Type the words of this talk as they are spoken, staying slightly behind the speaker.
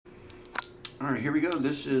Alright, here we go.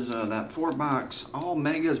 This is that 4-box all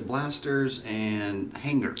megas, blasters, and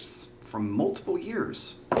hangers from multiple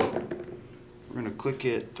years. We're going to click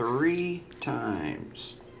it 3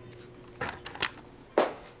 times.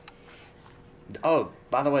 Oh,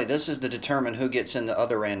 by the way, this is to determine who gets in the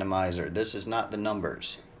other randomizer. This is not the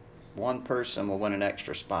numbers. One person will win an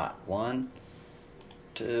extra spot. 1,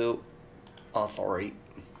 2, 3.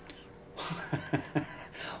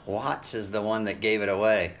 Watts is the one that gave it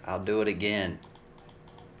away. I'll do it again.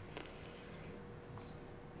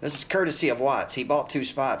 This is courtesy of Watts. He bought 2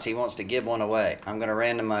 spots. He wants to give one away. I'm going to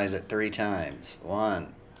randomize it 3 times.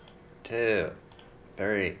 1, 2,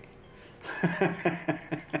 3.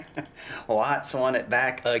 Watts won it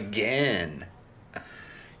back again.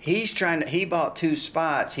 He bought 2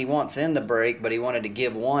 spots. He wants in the break, but he wanted to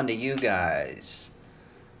give one to you guys.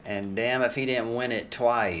 And damn if he didn't win it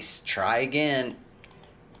twice. Try again.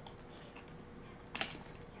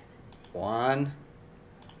 1,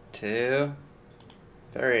 2,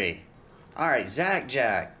 3. Alright, Zach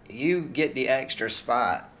Jack, you get the extra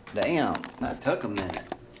spot. Damn, that took a minute.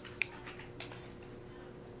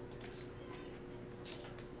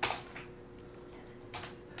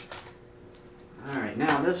 Alright,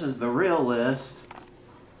 now this is the real list.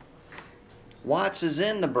 Watts is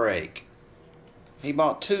in the break. He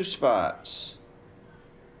bought 2 spots.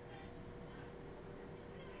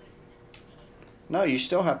 No, you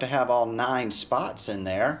still have to have all 9 spots in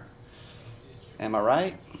there. Am I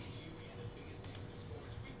right?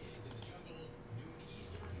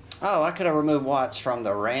 Oh, I could have removed Watts from the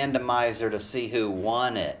randomizer to see who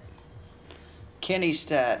won it. Kenny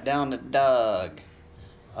Stat down to Doug.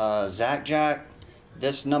 Zach Jack,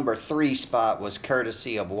 this number 3 spot was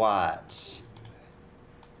courtesy of Watts.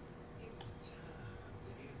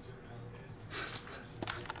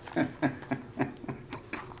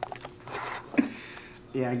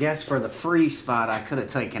 Yeah, I guess for the free spot, I could have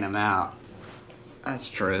taken him out. That's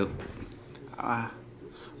true.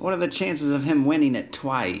 What are the chances of him winning it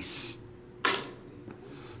twice?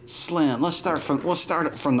 Slim. We'll start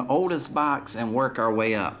from the oldest box and work our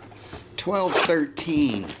way up.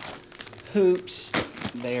 12-13. Hoops.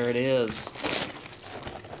 There it is.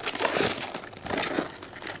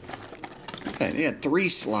 Okay, they had 3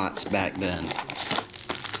 slots back then.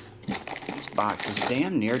 This box is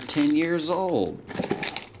damn near 10 years old.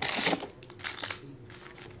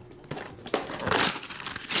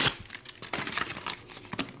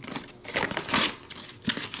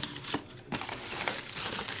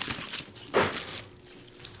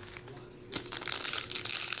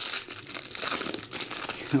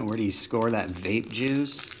 Where do you score that vape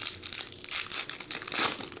juice?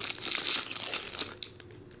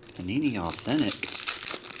 Panini Authentic.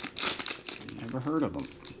 Never heard of them.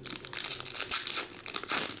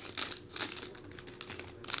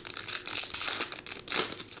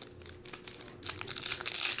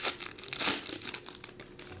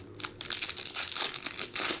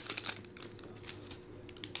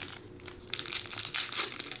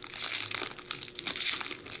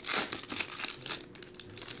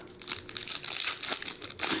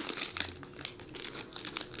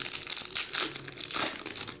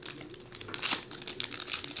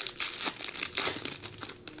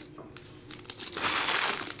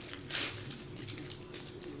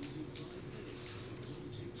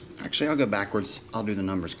 Actually, I'll go backwards. I'll do the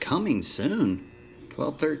numbers. Coming soon.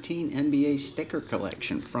 12-13 NBA sticker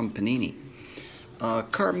collection from Panini.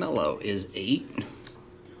 Carmelo is 8.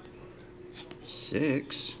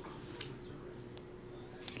 6.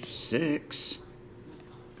 6.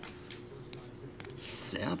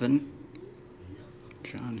 7.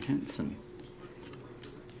 John Henson.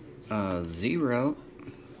 0.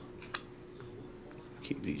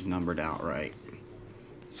 Keep these numbered out right.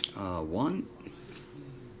 1.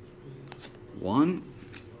 1,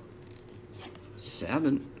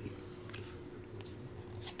 7,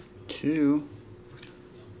 2,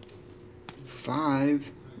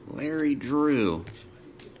 5, Larry Drew.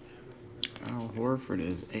 Al Horford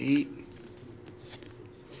is 8,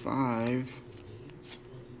 5,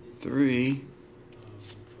 3,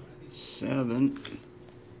 7,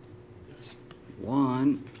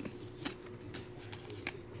 1,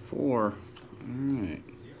 4. All right.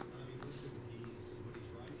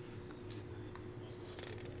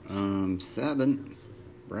 7,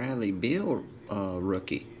 Bradley Beal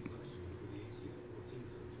rookie.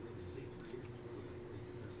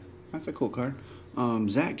 That's a cool card.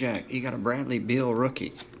 Zach Jack, he got a Bradley Beal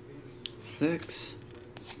rookie. 6,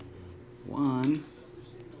 1,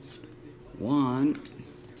 1,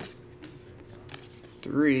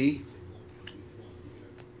 3,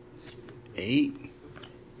 8,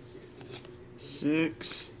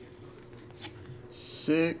 6,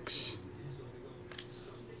 6.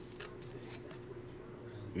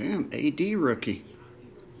 Damn, AD rookie.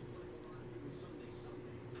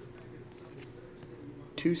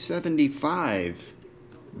 275.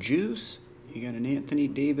 Juice. You got an Anthony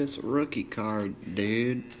Davis rookie card,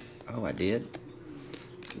 dude. Oh, I did.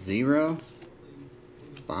 0.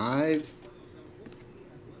 5.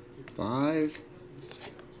 5.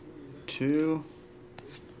 2.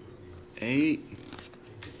 8.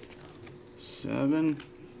 7.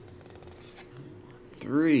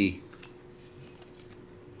 3.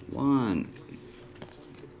 1.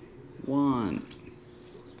 1.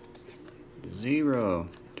 0.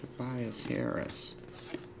 Tobias Harris.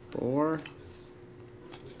 4.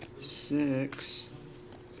 6.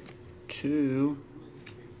 2.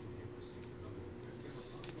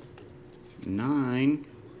 9.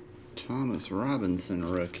 Thomas Robinson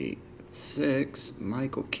rookie. 6.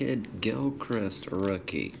 Michael Kidd Gilchrist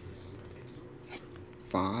rookie.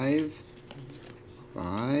 5.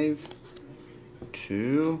 5.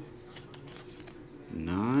 2.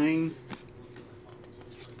 9.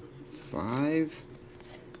 5.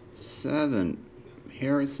 7.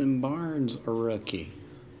 Harrison Barnes a rookie.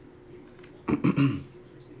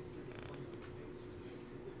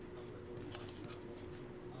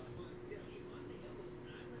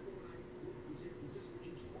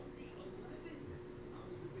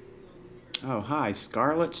 Oh, hi.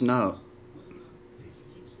 Scarlets? No.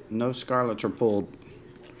 No Scarlets are pulled.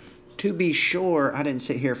 To be sure, I didn't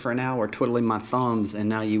sit here for an hour twiddling my thumbs, and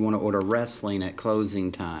now you want to order wrestling at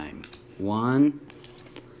closing time. 1.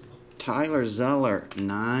 Tyler Zeller.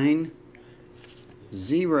 9.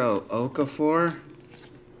 0. Okafor.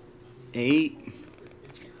 8.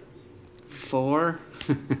 4.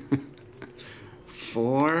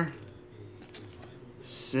 4.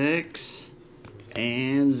 6.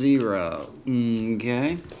 And 0.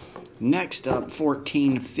 Okay. Next up,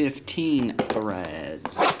 14-15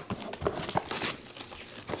 threads.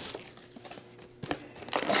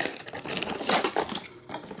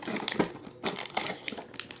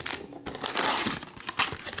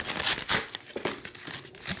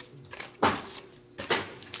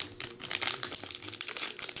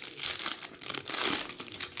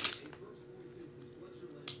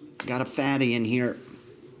 Got a fatty in here.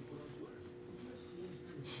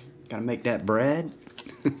 Gotta make that bread.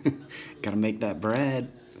 Gotta make that bread.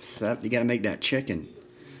 You gotta make that chicken.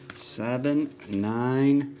 7,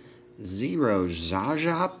 9, 0.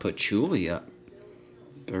 Zaza Pachulia.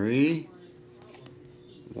 3,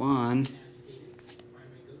 1,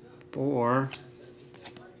 4,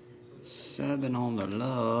 7 on the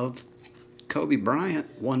love. Kobe Bryant.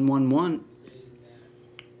 111.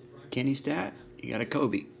 Kenny Stat. You got a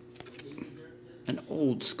Kobe. An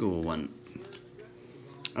old school one.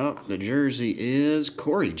 Oh, the jersey is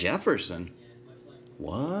Corey Jefferson.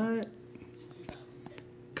 What?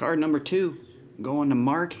 Card number 2. Going to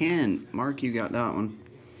Mark Henn. Mark, you got that one.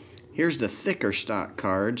 Here's the thicker stock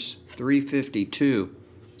cards. 352.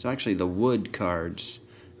 It's actually the wood cards.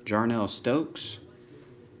 Jarnell Stokes.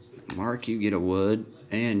 Mark, you get a wood.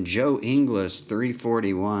 And Joe Ingles,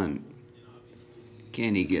 341.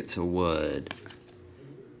 Kenny gets a wood.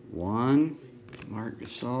 1. Mark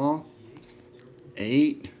Gasol.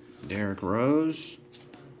 8. Derrick Rose.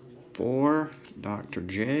 4. Dr.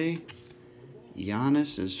 J.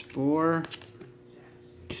 Giannis is 4.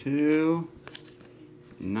 2.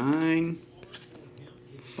 9.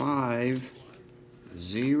 5.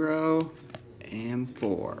 0. And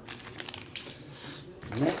 4.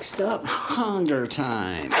 Next up, Hunger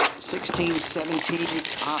Time.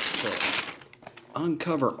 16-17 Optic.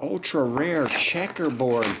 Uncover ultra rare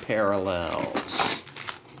checkerboard parallels.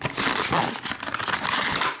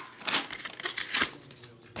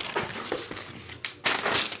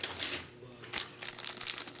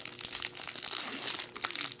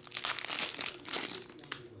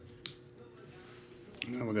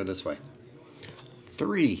 Now we'll go this way.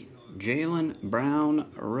 3. Jaylen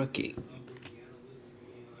Brown rookie.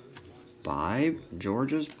 5.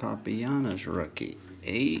 Georgia's Papagiannis rookie.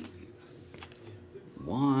 8.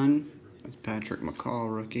 1. That's Patrick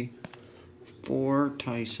McCall rookie. 4.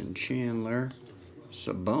 Tyson Chandler.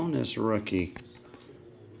 Sabonis rookie.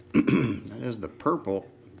 That is the purple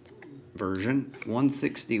version.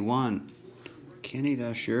 161. Kenny,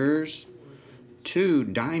 that's yours. 2.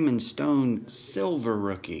 Diamond Stone silver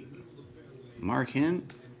rookie. Mark Henn.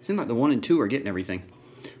 Seems like the 1 and 2 are getting everything.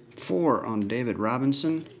 4 on David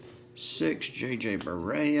Robinson. 6. J.J.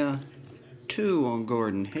 Barea. 2 on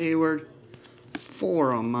Gordon Hayward.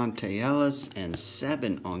 4 on Monte Ellis. And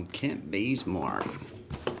 7 on Kent Bazemore.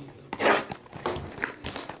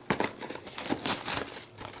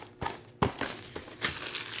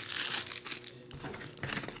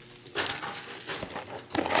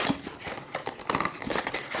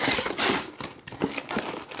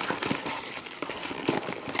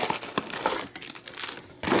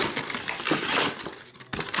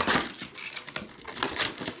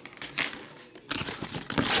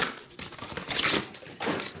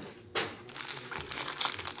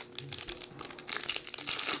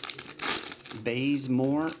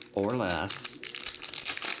 more or less.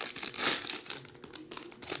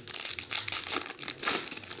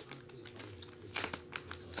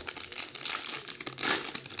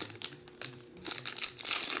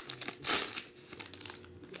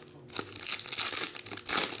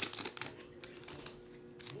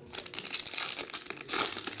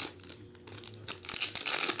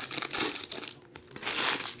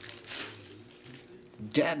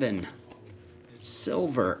 Devin,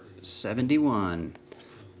 silver, 71.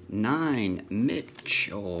 9,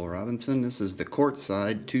 Mitchell Robinson. This is the court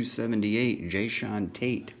side, 278, Jayshawn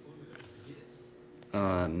Tate.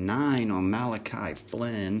 9 on Malachi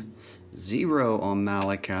Flynn. 0 on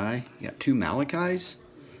Malachi. You got 2 Malachis.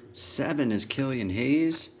 7 is Killian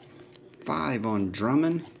Hayes. 5 on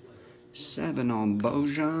Drummond. 7 on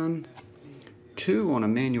Bojan. 2 on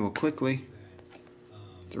Emmanuel Quickly.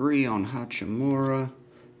 3 on Hachimura.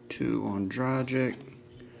 2 on Dragic.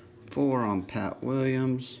 4 on Pat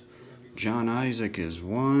Williams. John Isaac is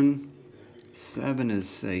 1. 7 is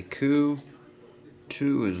Sekou.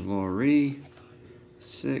 2 is Laurie.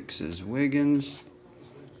 6 is Wiggins.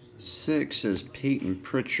 6 is Peyton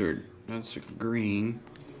Pritchard. That's a green.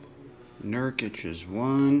 Nurkic is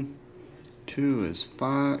 1. 2 is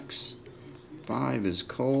Fox. 5 is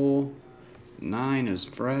Cole. 9 is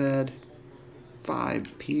Fred.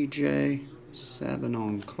 5 PJ. 7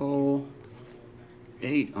 on Cole.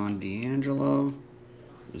 8 on D'Angelo.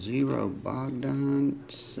 0 Bogdan.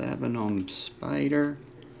 7 on Spider.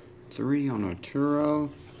 3 on Arturo.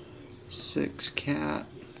 6 Cat.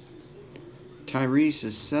 Tyrese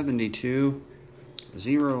is 72.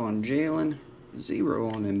 0 on Jalen. 0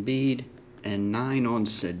 on Embiid. And 9 on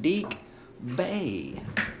Sadiq Bey.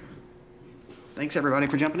 Thanks everybody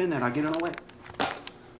for jumping in there. I'll get on the way.